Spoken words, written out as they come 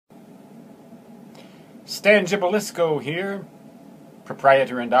Stan Gibelisco here,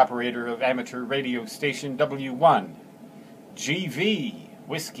 proprietor and operator of amateur radio station W1, GV,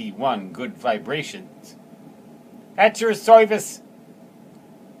 Whiskey 1, Good Vibrations. At your service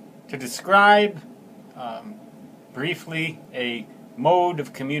to describe briefly a mode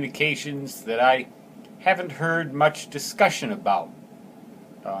of communications that I haven't heard much discussion about.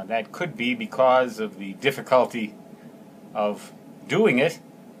 That could be because of the difficulty of doing it.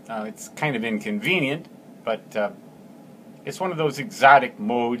 It's kind of inconvenient, but it's one of those exotic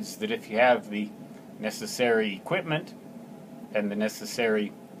modes that if you have the necessary equipment and the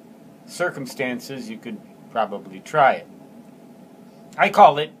necessary circumstances, you could probably try it. I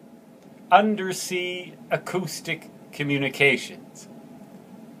call it Undersea Acoustic Communications,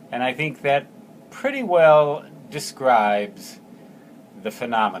 and I think that pretty well describes the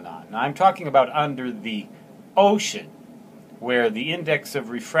phenomenon. Now, I'm talking about under the ocean, where the index of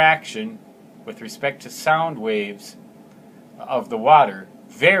refraction with respect to sound waves of the water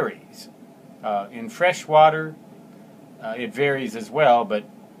varies. In fresh water, it varies as well, but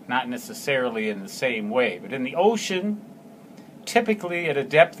not necessarily in the same way. But in the ocean, typically at a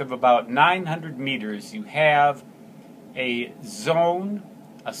depth of about 900 meters, you have a zone,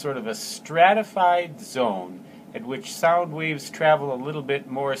 a sort of a stratified zone, at which sound waves travel a little bit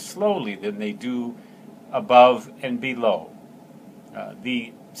more slowly than they do above and below.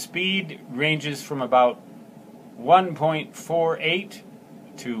 The speed ranges from about 1.48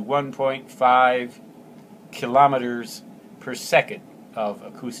 to 1.5 kilometers per second of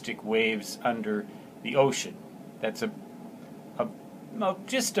acoustic waves under the ocean. That's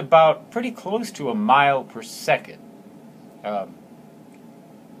just about pretty close to a mile per second,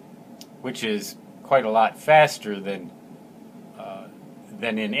 which is quite a lot faster than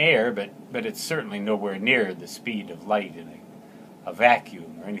in air, but it's certainly nowhere near the speed of light in a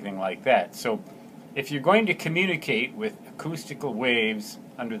vacuum or anything like that. So if you're going to communicate with acoustical waves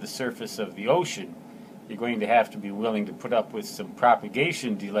under the surface of the ocean, you're going to have to be willing to put up with some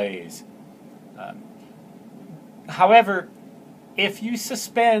propagation delays. However, if you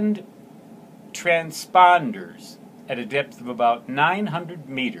suspend transponders at a depth of about 900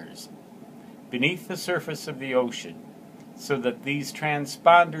 meters beneath the surface of the ocean, so that these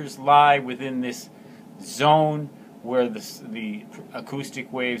transponders lie within this zone where the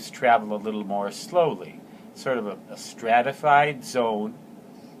acoustic waves travel a little more slowly, sort of a stratified zone,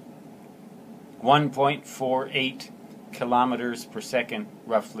 1.48 kilometers per second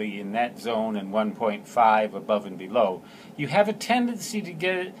roughly in that zone and 1.5 above and below, you have a tendency to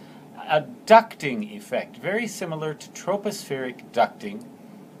get a ducting effect, very similar to tropospheric ducting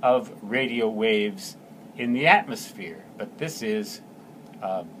of radio waves in the atmosphere. But this is,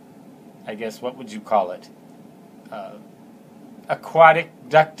 I guess, what would you call it? Aquatic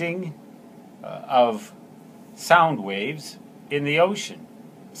ducting of sound waves in the ocean.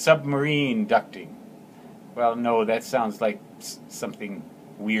 Submarine ducting. Well, no, that sounds like something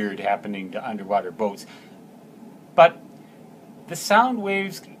weird happening to underwater boats. But the sound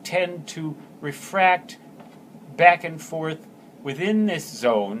waves tend to refract back and forth within this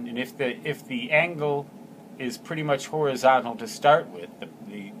zone, and if the angle is pretty much horizontal to start with,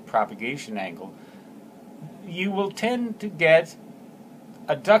 the propagation angle, you will tend to get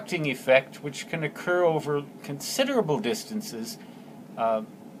a ducting effect which can occur over considerable distances,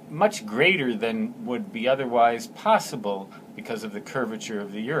 much greater than would be otherwise possible because of the curvature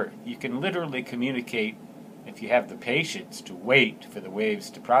of the Earth. You can literally communicate, if you have the patience to wait for the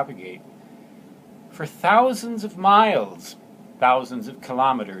waves to propagate, for thousands of miles, thousands of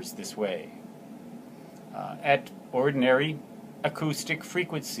kilometers this way, at ordinary acoustic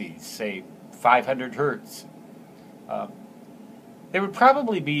frequencies, say 500 hertz. There would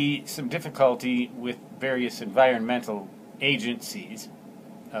probably be some difficulty with various environmental agencies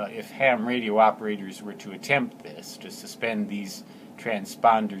if ham radio operators were to attempt this, to suspend these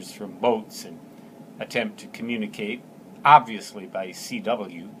transponders from boats and attempt to communicate, obviously by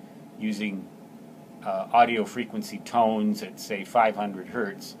CW, using audio frequency tones at, say, 500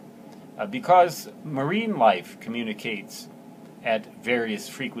 hertz, because marine life communicates at various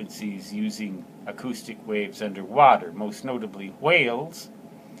frequencies using acoustic waves underwater, most notably whales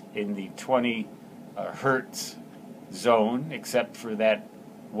in the 20 hertz zone, except for that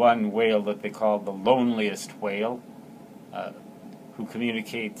one whale that they call the loneliest whale, who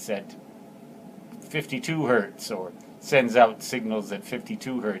communicates at 52 hertz or sends out signals at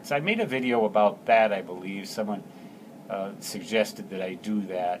 52 hertz. I made a video about that, I believe. Someone suggested that I do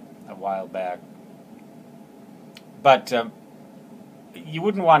that a while back. But you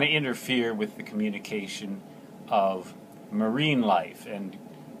wouldn't want to interfere with the communication of marine life, and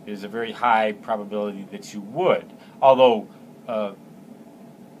there's a very high probability that you would. Although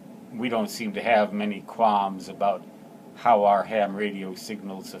we don't seem to have many qualms about how our ham radio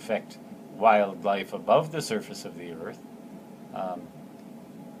signals affect wildlife above the surface of the earth.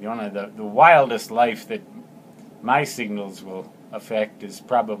 The wildest life that my signals will affect is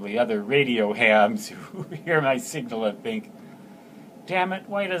probably other radio hams who hear my signal and think, damn it,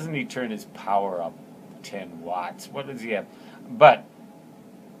 why doesn't he turn his power up 10 watts? What does he have? But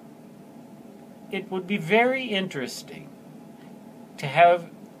it would be very interesting to have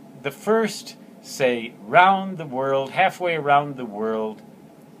the first, say, round the world, halfway around the world,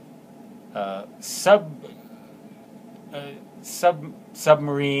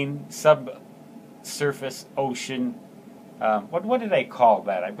 submarine, subsurface ocean. What did I call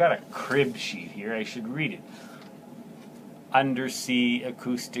that? I've got a crib sheet here. I should read it. Undersea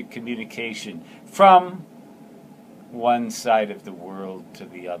Acoustic Communication from one side of the world to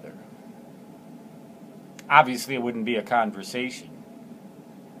the other. Obviously, it wouldn't be a conversation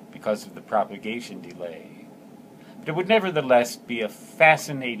because of the propagation delay. But it would nevertheless be a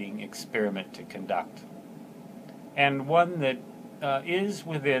fascinating experiment to conduct, and one that is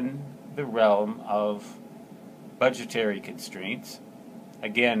within the realm of budgetary constraints.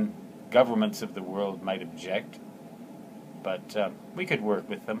 Again, governments of the world might object, but we could work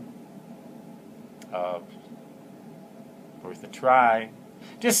with them. Worth a try.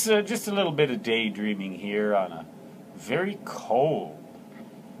 Just a little bit of daydreaming here on a very cold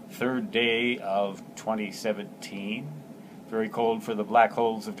third day of 2017. Very cold for the black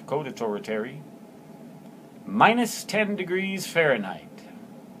holes of Dakota Territory. Minus 10 degrees Fahrenheit.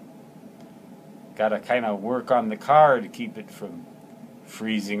 Got to kind of work on the car to keep it from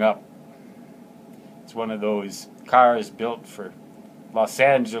freezing up. It's one of those cars built for Los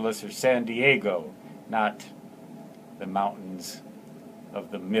Angeles or San Diego, not the mountains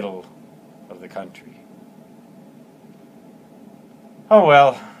of the middle of the country. Oh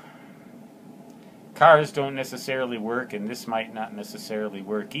well. Cars don't necessarily work, and this might not necessarily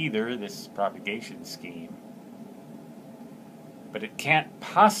work either, this propagation scheme. But it can't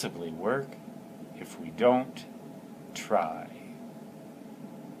possibly work if we don't try.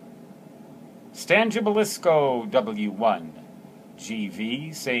 Stangibelisco W1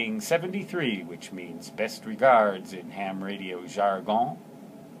 GV saying 73, which means best regards in ham radio jargon.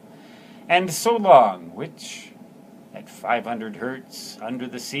 And so long, which at 500 hertz under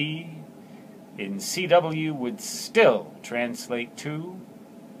the sea in CW would still translate to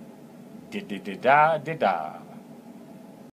da-da-da-da-da-da.